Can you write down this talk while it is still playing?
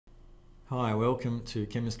Hi, welcome to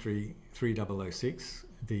Chemistry 3006,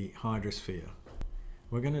 the hydrosphere.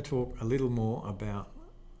 We're going to talk a little more about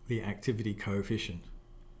the activity coefficient,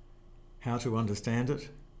 how to understand it,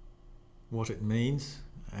 what it means,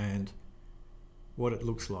 and what it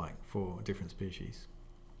looks like for different species.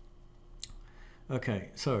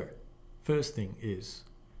 Okay, so first thing is,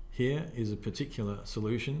 here is a particular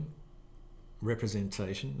solution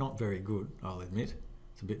representation, not very good, I'll admit,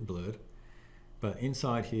 it's a bit blurred. But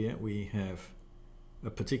inside here we have a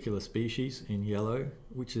particular species in yellow,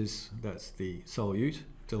 that's the solute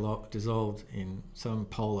dissolved in some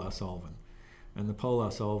polar solvent. And the polar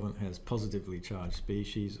solvent has positively charged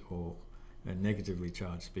species or a negatively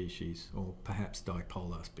charged species, or perhaps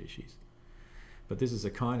dipolar species. But this is a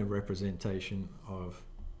kind of representation of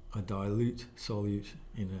a dilute solute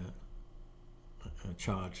in a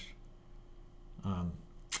charged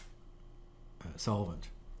solvent.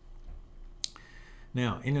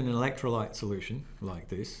 Now, in an electrolyte solution like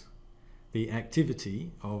this, the activity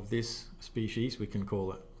of this species, we can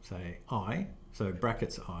call it, say, I, so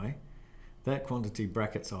brackets I, that quantity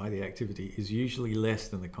brackets I, the activity, is usually less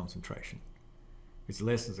than the concentration. It's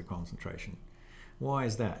less than the concentration. Why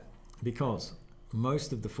is that? Because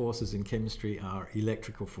most of the forces in chemistry are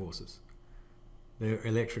electrical forces. They're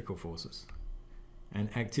electrical forces. And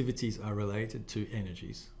activities are related to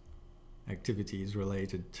energies. Activity is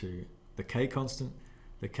related to the K constant.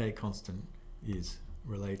 The K constant is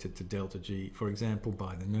related to delta G, for example,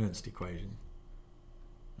 by the Nernst equation.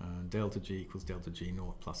 Delta G equals delta G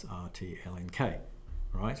naught plus RT ln K,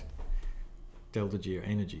 right? Delta G are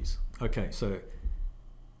energies. Okay, so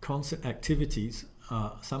constant activities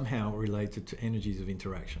are somehow related to energies of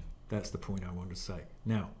interaction. That's the point I want to say.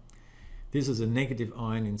 Now, this is a negative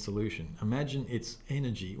ion in solution. Imagine its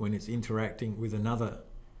energy when it's interacting with another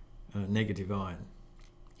negative ion.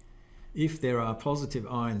 If there are positive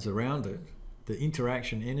ions around it, the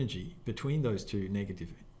interaction energy between those two negative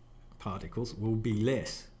particles will be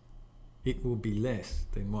less. It will be less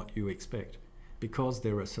than what you expect because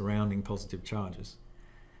there are surrounding positive charges.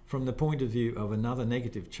 From the point of view of another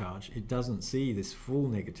negative charge, it doesn't see this full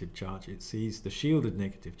negative charge, it sees the shielded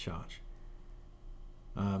negative charge.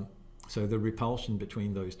 So the repulsion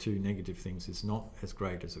between those two negative things is not as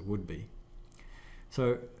great as it would be.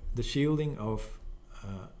 So the shielding of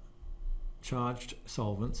charged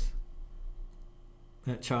solvents,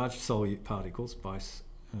 charged solute particles by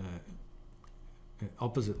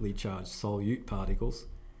oppositely charged solute particles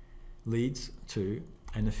leads to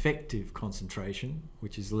an effective concentration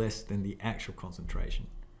which is less than the actual concentration,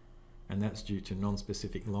 and that's due to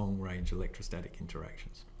non-specific long-range electrostatic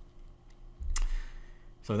interactions.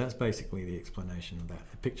 So that's basically the explanation of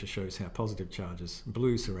that. The picture shows how positive charges,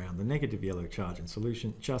 blue, surround the negative yellow charge in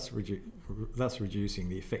solution, thus reducing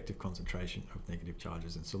the effective concentration of negative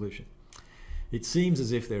charges in solution. It seems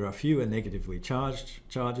as if there are fewer negatively charged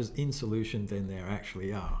charges in solution than there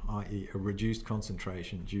actually are, i.e. a reduced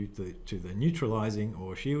concentration due to the neutralizing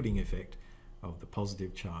or shielding effect of the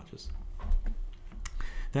positive charges.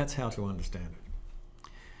 That's how to understand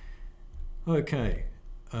it. Okay.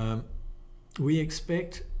 We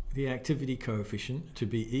expect the activity coefficient to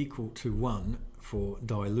be equal to 1 for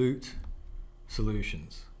dilute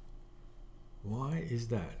solutions. Why is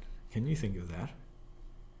that? Can you think of that?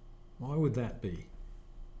 Why would that be?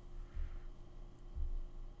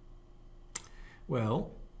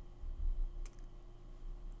 Well,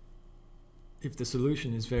 if the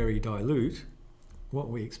solution is very dilute, what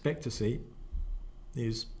we expect to see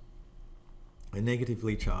is a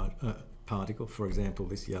negatively charged particle, for example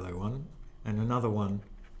this yellow one, and another one,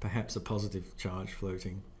 perhaps a positive charge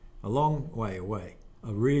floating a long way away,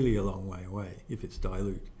 a really long way away if it's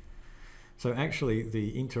dilute. So actually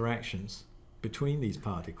the interactions between these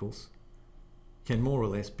particles can more or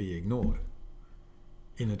less be ignored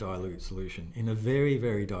in a dilute solution. In a very,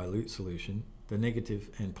 very dilute solution, the negative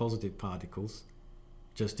and positive particles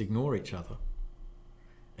just ignore each other.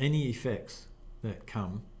 Any effects that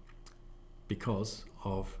come because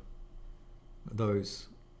of those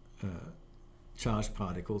charged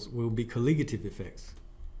particles will be colligative effects.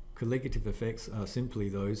 Colligative effects are simply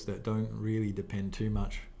those that don't really depend too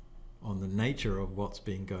much on the nature of what's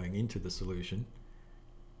been going into the solution,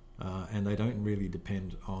 and they don't really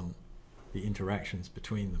depend on the interactions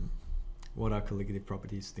between them. What are colligative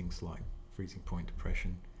properties? Things like freezing point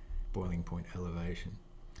depression, boiling point elevation.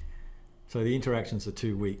 So the interactions are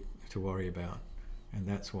too weak to worry about, and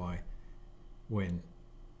that's why when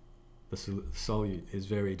the solute is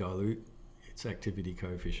very dilute, its activity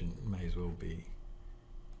coefficient may as well be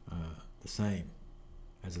the same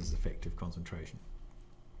as its effective concentration.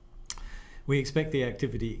 We expect the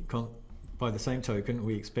activity by the same token,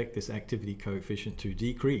 we expect this activity coefficient to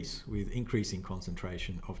decrease with increasing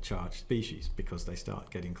concentration of charged species, because they start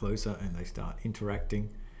getting closer and they start interacting.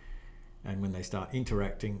 And when they start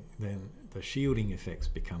interacting, then the shielding effects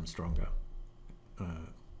become stronger.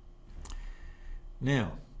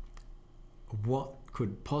 Now, what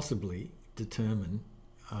could possibly determine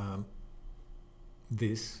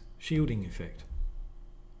this shielding effect?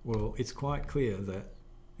 Well, it's quite clear that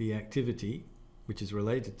the activity which is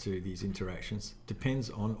related to these interactions depends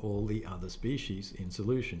on all the other species in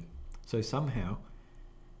solution. So somehow,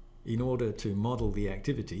 in order to model the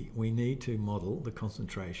activity, we need to model the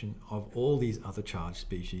concentration of all these other charged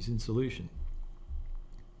species in solution.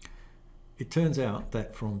 It turns out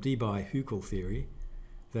that from Debye-Huckel theory,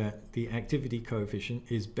 that the activity coefficient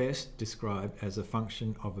is best described as a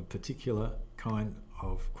function of a particular kind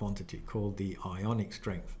of quantity called the ionic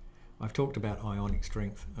strength. I've talked about ionic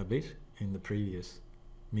strength a bit in the previous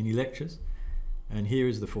mini lectures, and here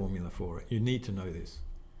is the formula for it. You need to know this.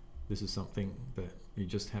 This is something that you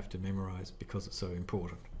just have to memorize because it's so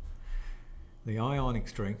important. The ionic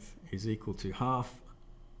strength is equal to half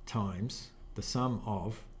times the sum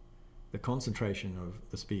of the concentration of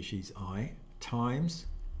the species I times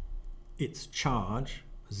its charge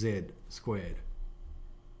Z squared,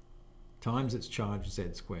 times its charge Z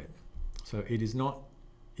squared. So it is not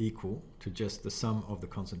equal to just the sum of the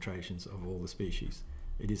concentrations of all the species.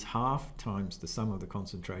 It is half times the sum of the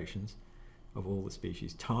concentrations of all the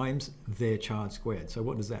species times their charge squared. So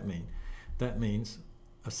what does that mean? That means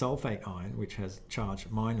a sulfate ion which has charge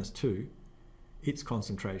 -2, its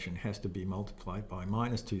concentration has to be multiplied by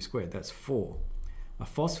 -2 squared. That's 4. A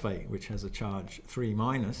phosphate which has a charge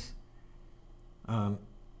 3-,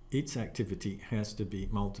 its activity has to be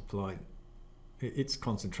multiplied, its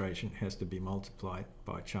concentration has to be multiplied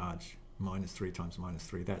by charge -3 times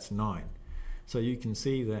 -3. That's 9. So you can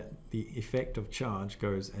see that the effect of charge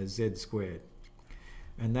goes as Z squared.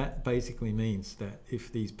 And that basically means that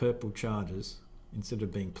if these purple charges, instead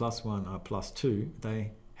of being +1, are +2,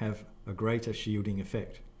 they have a greater shielding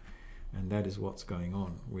effect. And that is what's going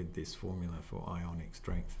on with this formula for ionic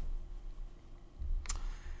strength.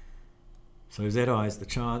 So Zi is the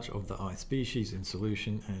charge of the I species in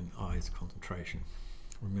solution, and I is concentration.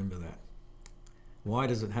 Remember that. Why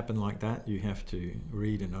does it happen like that? You have to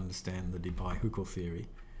read and understand the Debye-Huckel theory.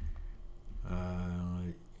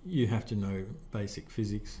 You have to know basic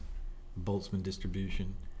physics, Boltzmann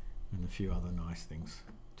distribution, and a few other nice things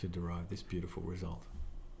to derive this beautiful result.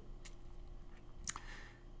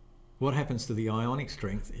 What happens to the ionic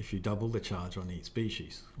strength if you double the charge on each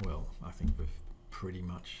species? Well, I think we've pretty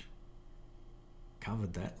much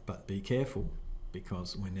covered that, but be careful,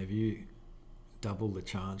 because whenever you double the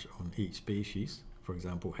charge on each species, for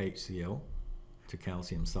example HCl to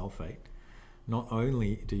calcium sulfate, not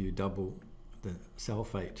only do you double the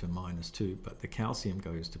sulfate to -2, but the calcium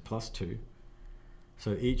goes to +2.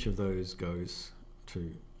 So each of those goes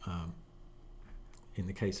to, in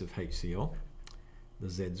the case of HCl, the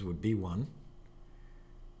Z's would be 1,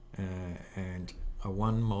 and a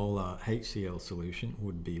 1 molar HCl solution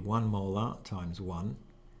would be 1 molar times 1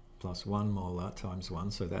 plus 1 molar times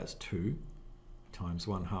 1, so that's 2 times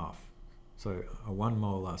 1/2. So a 1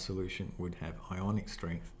 molar solution would have ionic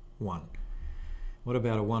strength 1. What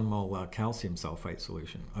about a 1 molar calcium sulfate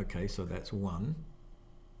solution? Okay, so that's 1.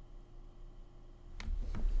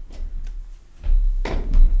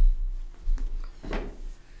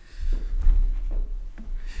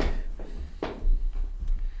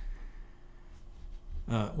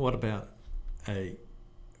 What about a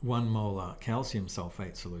 1 molar calcium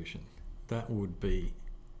sulfate solution? That would be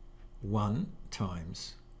 1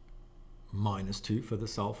 times -2 for the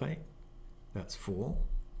sulfate, that's 4,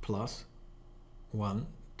 plus 1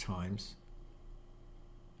 times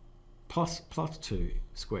plus 2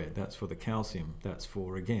 squared, that's for the calcium, that's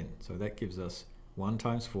 4 again. So that gives us 1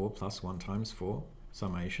 times 4 plus 1 times 4,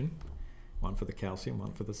 summation, 1 for the calcium,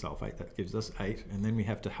 1 for the sulfate, that gives us 8, and then we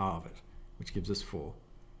have to halve it, which gives us 4.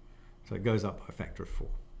 So it goes up by a factor of 4.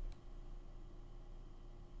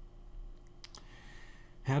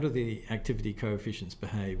 How do the activity coefficients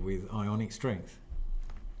behave with ionic strength?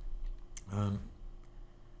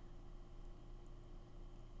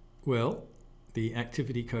 Well, the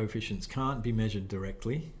activity coefficients can't be measured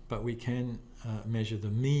directly, but we can measure the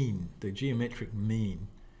mean, the geometric mean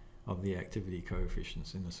of the activity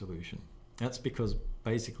coefficients in the solution. That's because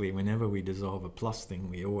basically whenever we dissolve a plus thing,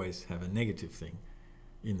 we always have a negative thing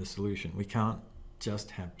in the solution. We can't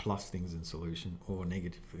just have plus things in solution or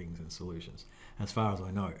negative things in solutions. As far as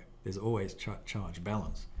I know, there's always charge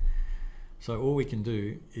balance. So all we can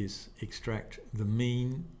do is extract the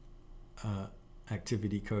mean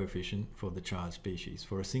activity coefficient for the charged species.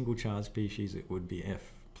 For a single charged species, it would be F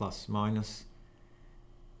plus minus.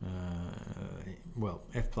 Well,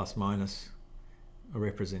 F plus minus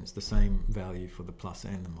represents the same value for the plus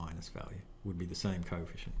and the minus value, would be the same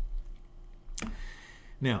coefficient.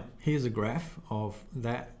 Now, here's a graph of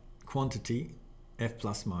that quantity, F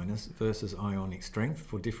plus minus, versus ionic strength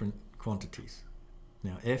for different quantities.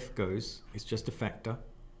 Now, F goes, it's just a factor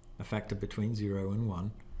between 0 and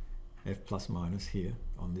 1, F plus minus here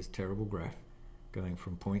on this terrible graph, going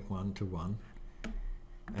from 0.1 to 1.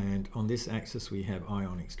 And on this axis we have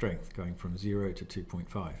ionic strength going from 0 to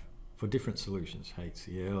 2.5 for different solutions,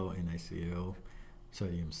 HCl, NaCl,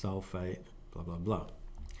 sodium sulfate, blah blah blah.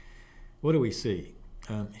 What do we see?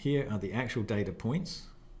 Here are the actual data points.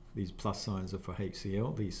 These plus signs are for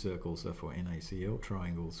HCl, these circles are for NaCl,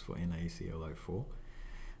 triangles for NaClO4.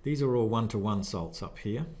 These are all 1-to-1 salts up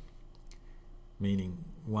here, meaning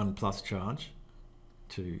 1 plus charge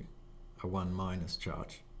to a 1 minus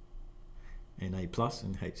charge. Na plus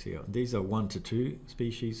and HCl. These are 1-to-2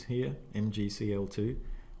 species here, MgCl2,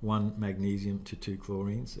 1 magnesium to 2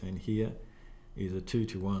 chlorines, and here is a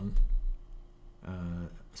 2-to-1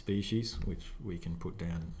 species, which we can put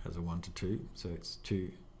down as a 1-to-2, so it's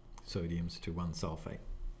 2 sodiums to 1 sulfate.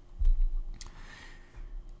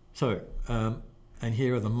 So, and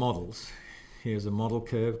here are the models. Here's a model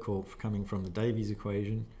curve coming from the Davies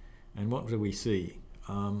equation, and what do we see?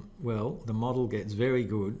 Well, the model gets very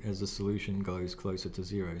good as the solution goes closer to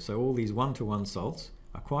 0. So all these 1-to-1 salts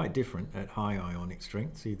are quite different at high ionic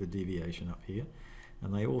strength. See the deviation up here.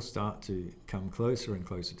 And they all start to come closer and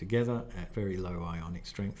closer together at very low ionic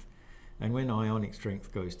strength. And when ionic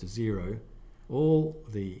strength goes to 0, all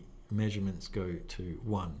the measurements go to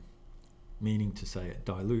 1, meaning to say at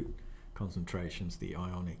dilute concentrations, the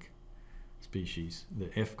ionic species, the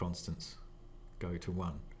F constants, go to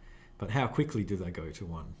 1. But how quickly do they go to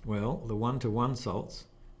 1? Well, the 1-to-1 salts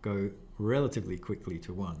go relatively quickly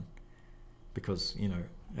to 1 because, you know,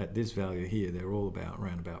 at this value here, they're all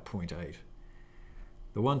around about 0.8.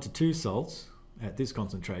 The 1-to-2 salts at this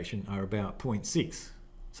concentration are about 0.6,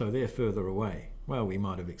 so they're further away. Well, we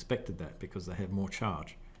might have expected that because they have more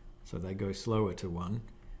charge. So they go slower to 1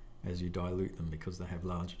 as you dilute them because they have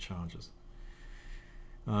larger charges.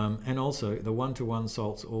 And also, the 1-to-1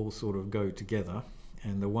 salts all sort of go together,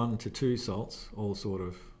 and the 1-to-2 salts all sort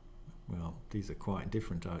of, well, these are quite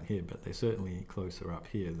different out here, but they're certainly closer up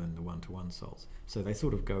here than the 1-to-1 salts. So they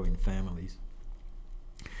sort of go in families.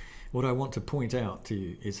 What I want to point out to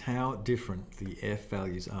you is how different the F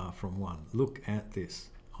values are from 1. Look at this.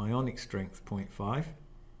 Ionic strength 0.5,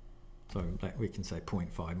 so we can say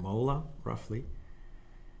 0.5 molar, roughly.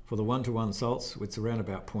 For the 1-to-1 salts, it's around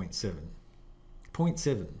about 0.7.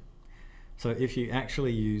 0.7. So if you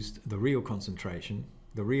actually used the real concentration,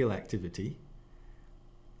 the real activity,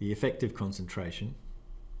 the effective concentration,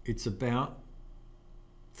 it's about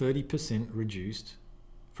 30% reduced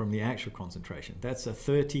from the actual concentration. That's a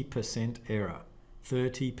 30% error.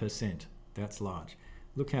 30%. That's large.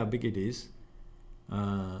 Look how big it is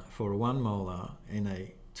for a 1 molar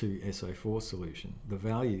Na2SO4 solution. The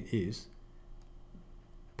value is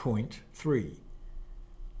 0.3.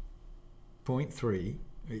 0.3.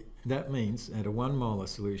 That means at a 1 molar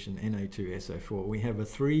solution Na2SO4 we have a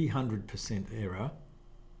 300% error,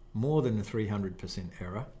 more than a 300%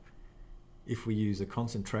 error, if we use a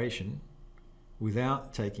concentration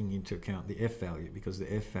without taking into account the F value, because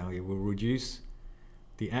the F value will reduce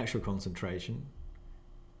the actual concentration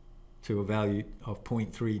to a value of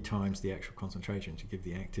 0.3 times the actual concentration to give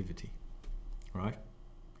the activity, right?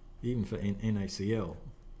 Even for NaCl,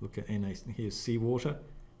 look at here's seawater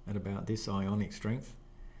at about this ionic strength.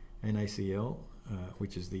 NaCl,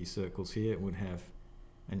 which is these circles here, would have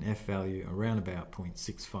an F value around about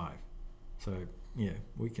 0.65. So yeah,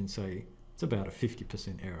 we can say it's about a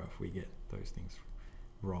 50% error if we get those things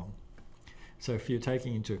wrong. So if you're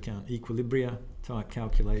taking into account equilibria type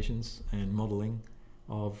calculations and modelling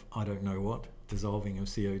of, I don't know what, dissolving of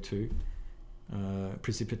CO2,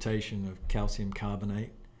 precipitation of calcium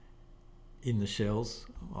carbonate in the shells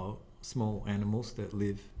of small animals that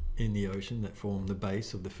live in the ocean that form the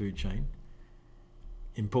base of the food chain,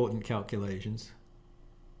 important calculations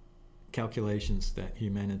that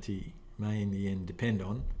humanity may in the end depend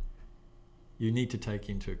on, you need to take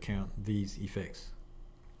into account these effects.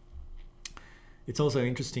 It's also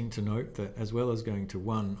interesting to note that as well as going to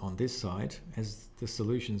 1 on this side, as the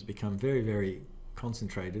solutions become very, very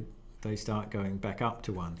concentrated, they start going back up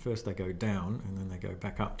to 1. First they go down and then they go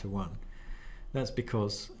back up to 1. That's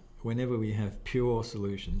because whenever we have pure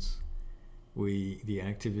solutions, the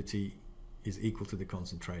activity is equal to the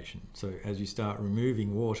concentration. So as you start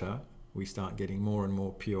removing water we start getting more and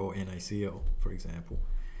more pure NaCl, for example,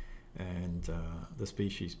 and the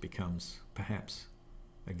species becomes perhaps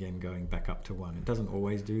again going back up to 1. It doesn't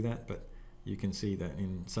always do that, but you can see that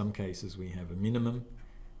in some cases we have a minimum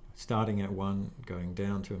starting at 1, going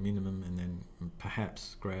down to a minimum, and then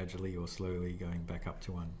perhaps gradually or slowly going back up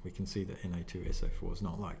to 1. We can see that Na2SO4 is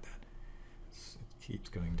not like that. It keeps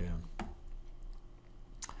going down.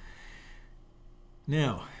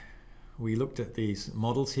 Now, we looked at these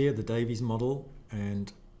models here, the Davies model,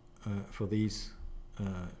 and for these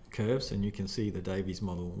curves, and you can see the Davies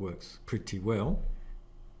model works pretty well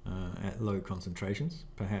at low concentrations,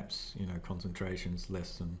 perhaps, you know, concentrations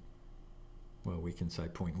less than, well, we can say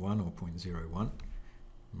 0.1 or 0.01.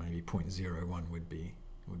 Maybe 0.01 would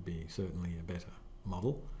be certainly a better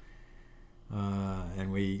model.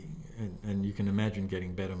 And you can imagine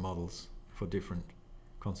getting better models for different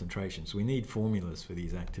concentrations. We need formulas for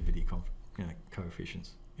these activity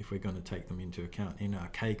coefficients if we're going to take them into account in our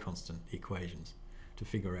K constant equations to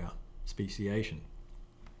figure out speciation.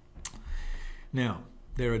 Now,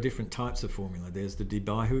 there are different types of formula. There's the de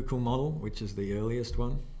Baehukel model, which is the earliest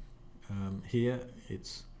one. Here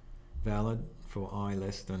it's valid for I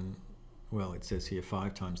less than, well, it says here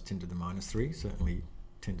 5 times 10 to the minus 3, certainly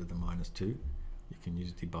 10 to the minus 2. You can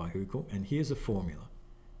use de Baehukel. And here's a formula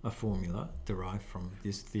derived from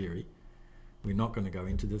this theory. We're not going to go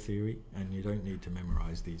into the theory, and you don't need to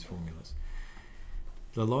memorize these formulas.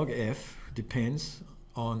 The log F depends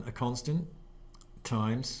on a constant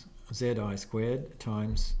times Zi squared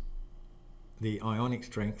times the ionic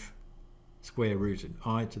strength square rooted.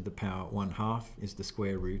 I to the power 1/2 is the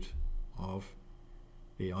square root of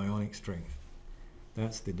the ionic strength.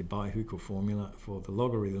 That's the de Baehukel formula for the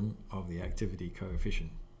logarithm of the activity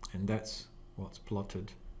coefficient, and that's what's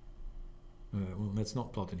plotted. Well, that's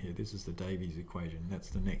not plotted here. This is the Davies equation. That's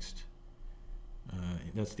the next.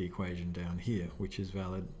 That's the equation down here, which is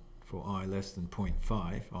valid for I less than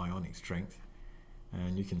 0.5 ionic strength,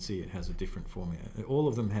 and you can see it has a different formula. All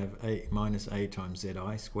of them have a minus a times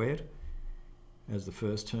Zi squared as the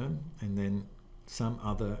first term, and then some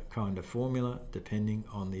other kind of formula depending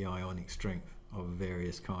on the ionic strength of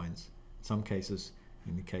various kinds. In some cases,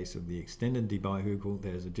 in the case of the extended de Baehukel,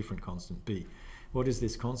 there's a different constant B. What is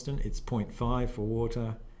this constant? It's 0.5 for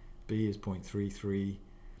water, B is 0.33.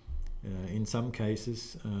 In some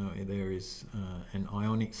cases, there is an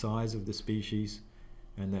ionic size of the species,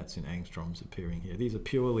 and that's in angstroms appearing here. These are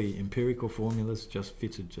purely empirical formulas, just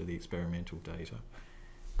fitted to the experimental data.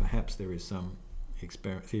 Perhaps there is some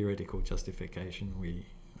theoretical justification.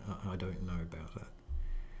 I don't know about that.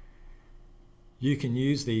 You can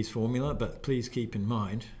use these formula, but please keep in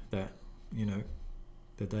mind that, you know,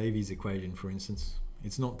 the Davies equation, for instance,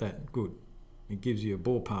 it's not that good. It gives you a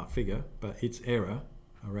ballpark figure, but its error,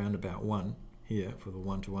 around about 1 here for the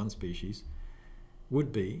 1-to-1 species,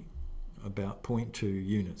 would be about 0.2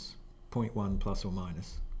 units, 0.1 plus or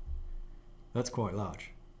minus. That's quite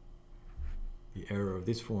large. The error of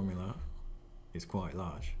this formula is quite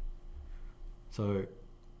large. So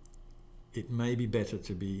it may be better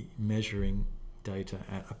to be measuring data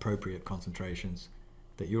at appropriate concentrations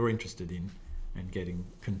that you're interested in and getting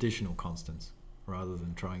conditional constants rather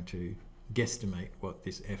than trying to guesstimate what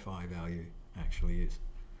this Fi value actually is.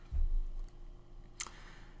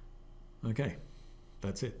 Okay,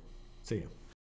 that's it. See ya.